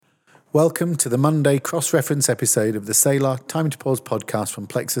Welcome to the Monday cross-reference episode of the Selah Time to Pause podcast from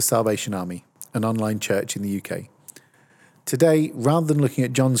Plexus Salvation Army, an online church in the UK. Today, rather than looking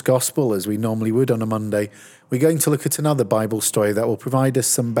at John's Gospel as we normally would on a Monday, we're going to look at another Bible story that will provide us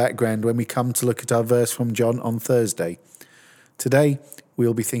some background when we come to look at our verse from John on Thursday. Today,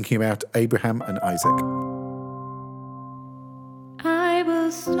 we'll be thinking about Abraham and Isaac. I will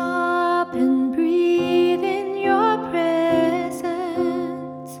stop and breathe in your presence.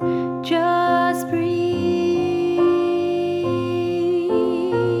 Just breathe.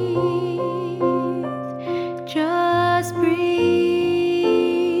 Just breathe.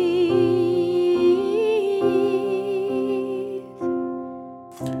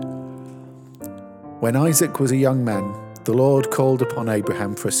 When Isaac was a young man, the Lord called upon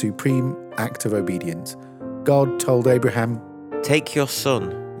Abraham for a supreme act of obedience. God told Abraham, "Take your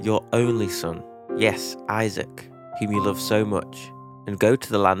son, your only son, yes, Isaac, whom you love so much, and go to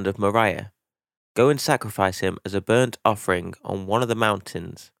the land of Moriah. Go and sacrifice him as a burnt offering on one of the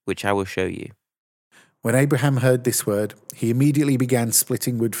mountains, which I will show you." When Abraham heard this word, he immediately began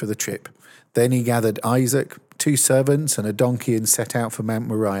splitting wood for the trip. Then he gathered Isaac, 2 servants, and a donkey and set out for Mount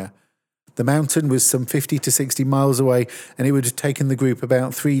Moriah. The mountain was some 50 to 60 miles away, and it would have taken the group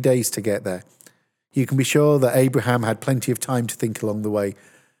about 3 days to get there. You can be sure that Abraham had plenty of time to think along the way.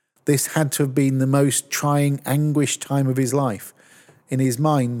 This had to have been the most trying, anguished time of his life. In his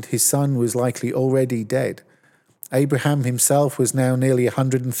mind, his son was likely already dead. Abraham himself was now nearly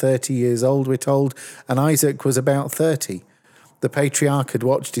 130 years old, we're told, and Isaac was about 30. The patriarch had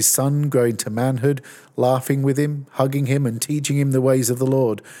watched his son grow into manhood, laughing with him, hugging him, and teaching him the ways of the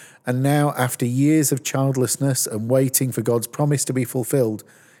Lord. And now, after years of childlessness and waiting for God's promise to be fulfilled,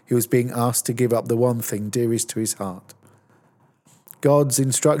 he was being asked to give up the one thing dearest to his heart. God's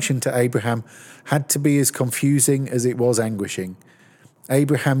instruction to Abraham had to be as confusing as it was anguishing.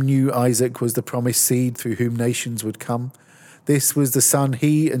 Abraham knew Isaac was the promised seed through whom nations would come. This was the son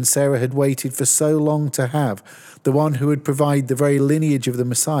he and Sarah had waited for so long to have, the one who would provide the very lineage of the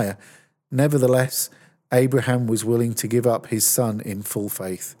Messiah. Nevertheless, Abraham was willing to give up his son in full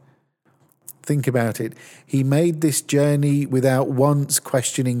faith. Think about it. He made this journey without once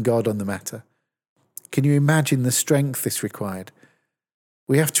questioning God on the matter. Can you imagine the strength this required?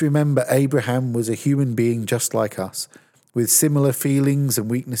 We have to remember Abraham was a human being just like us, with similar feelings and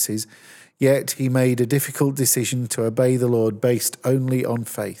weaknesses, yet he made a difficult decision to obey the Lord based only on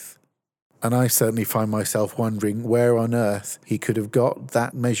faith. And I certainly find myself wondering where on earth he could have got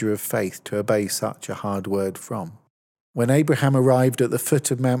that measure of faith to obey such a hard word from. When Abraham arrived at the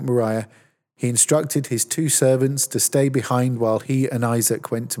foot of Mount Moriah, he instructed his 2 servants to stay behind while he and Isaac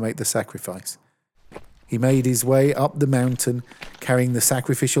went to make the sacrifice. He made his way up the mountain, carrying the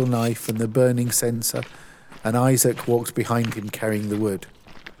sacrificial knife and the burning censer, and Isaac walked behind him carrying the wood.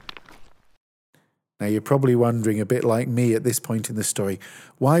 Now you're probably wondering, a bit like me at this point in the story,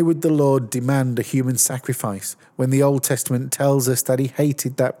 why would the Lord demand a human sacrifice when the Old Testament tells us that he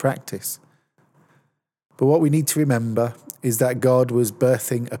hated that practice? But what we need to remember is that God was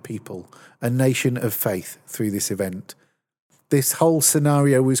birthing a people, a nation of faith through this event. This whole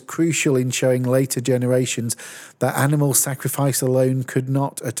scenario was crucial in showing later generations that animal sacrifice alone could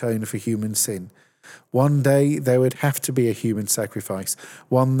not atone for human sin. One day there would have to be a human sacrifice,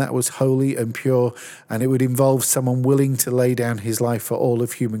 one that was holy and pure, and it would involve someone willing to lay down his life for all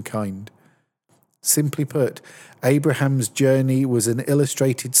of humankind. Simply put, Abraham's journey was an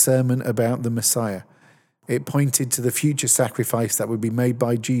illustrated sermon about the Messiah. It pointed to the future sacrifice that would be made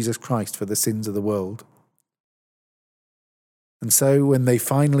by Jesus Christ for the sins of the world. And so when they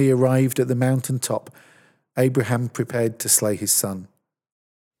finally arrived at the mountain top, Abraham prepared to slay his son.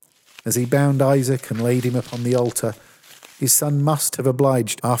 As he bound Isaac and laid him upon the altar, his son must have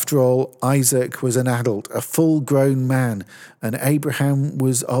obliged. After all, Isaac was an adult, a full-grown man, and Abraham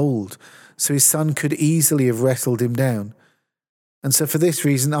was old, so his son could easily have wrestled him down. And so for this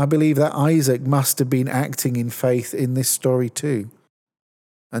reason, I believe that Isaac must have been acting in faith in this story too.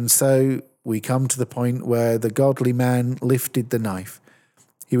 And so we come to the point where the godly man lifted the knife.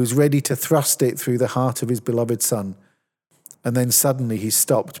 He was ready to thrust it through the heart of his beloved son. And then suddenly he's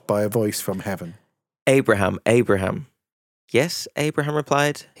stopped by a voice from heaven. "Abraham, Abraham." "Yes," Abraham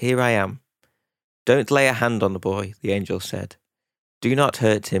replied, "here I am." "Don't lay a hand on the boy," the angel said. "Do not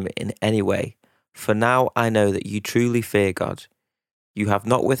hurt him in any way, for now I know that you truly fear God. You have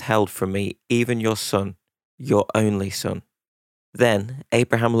not withheld from me even your son, your only son." Then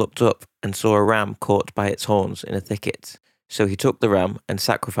Abraham looked up and saw a ram caught by its horns in a thicket. So he took the ram and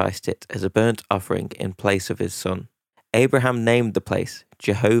sacrificed it as a burnt offering in place of his son. Abraham named the place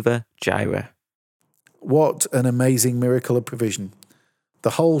Jehovah Jireh. What an amazing miracle of provision.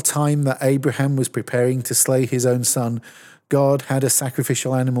 The whole time that Abraham was preparing to slay his own son, God had a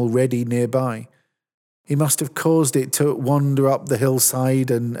sacrificial animal ready nearby. He must have caused it to wander up the hillside,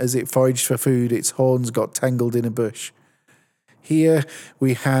 and as it foraged for food, its horns got tangled in a bush. Here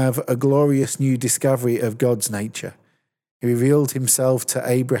we have a glorious new discovery of God's nature. He revealed himself to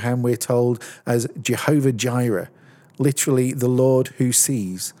Abraham, we're told, as Jehovah Jireh, literally the Lord who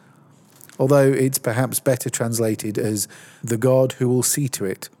sees, although it's perhaps better translated as the God who will see to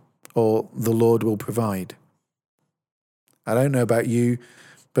it, or the Lord will provide. I don't know about you,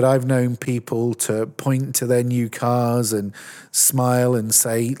 but I've known people to point to their new cars and smile and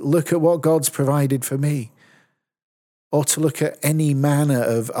say, "Look at what God's provided for me." Or to look at any manner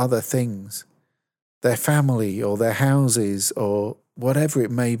of other things, their family or their houses or whatever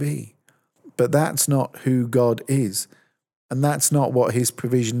it may be. But that's not who God is, and that's not what his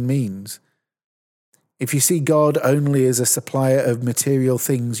provision means. If you see God only as a supplier of material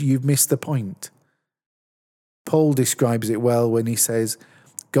things, you've missed the point. Paul describes it well when he says,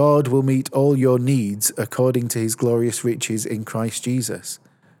 God will meet all your needs according to his glorious riches in Christ Jesus.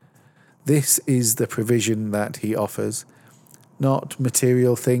 This is the provision that he offers, not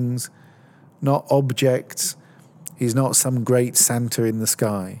material things, not objects. He's not some great Santa in the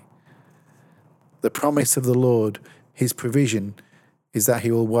sky. The promise of the Lord, his provision, is that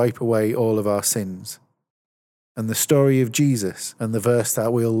he will wipe away all of our sins. And the story of Jesus and the verse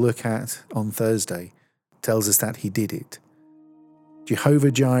that we'll look at on Thursday tells us that he did it.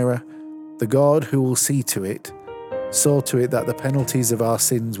 Jehovah Jireh, the God who will see to it, saw to it that the penalties of our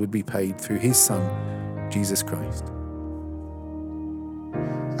sins would be paid through his Son, Jesus Christ.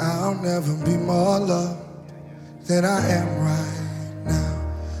 I'll never be more loved than I am right now.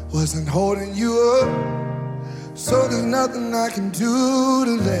 Wasn't holding you up, so there's nothing I can do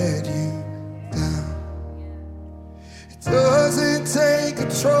to let you down. It doesn't take a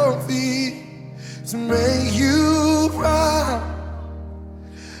trophy to make you proud.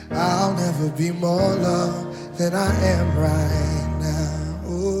 I'll never be more loved than I am right now.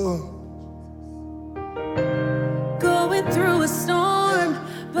 Oh. Going through a storm,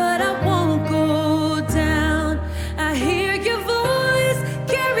 but I won't go down. I hear your voice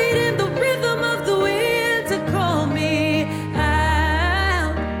carried in the rhythm of the wind to call me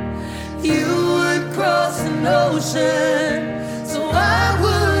out. You would cross an ocean so I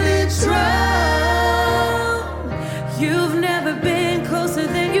wouldn't drown. You've never been closer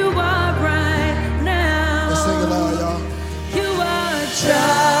than you are right now. Let's sing it loud, y'all. You are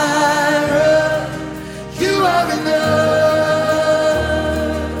Jireh. You are enough.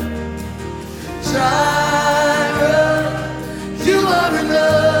 Jireh, you are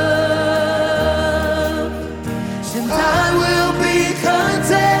enough. And I will be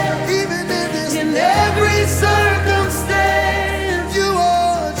content Even in this, in every circumstance. you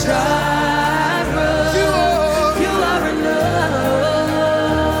are Jireh, you are enough.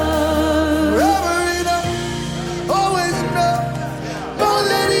 forever enough, always enough, more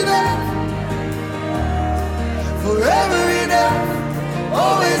than enough. Forever enough,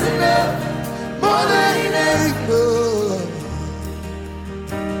 always enough, more than enough.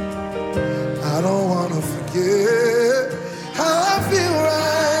 I don't wanna forget how I feel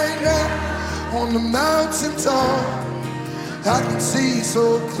right now on the mountain top. I can see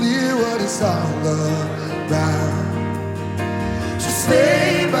so clear what it's all about. So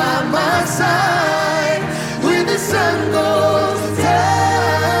stay by my side when the sun goes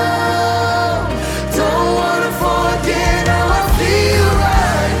down. Don't wanna forget how I feel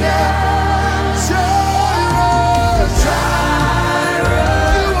right now. Jireh, Jireh,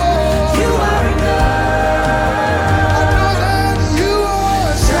 you are enough. I know that you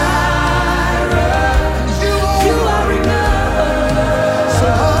are Jireh, you you are. are enough. So I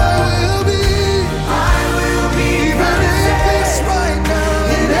will be even in this right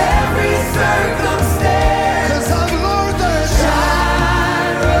now. In every circumstance. 'Cause I've learned that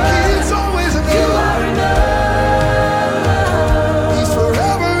Jireh, He's always you enough. are enough. He's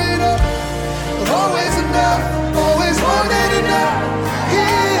forever enough, always enough, always more than enough. He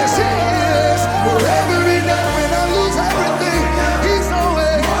is forever enough. When I lose everything, He's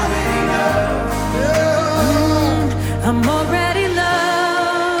always more than enough. Yeah. I'm already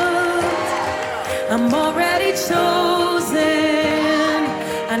loved. I'm already chosen.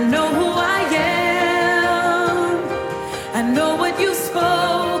 I know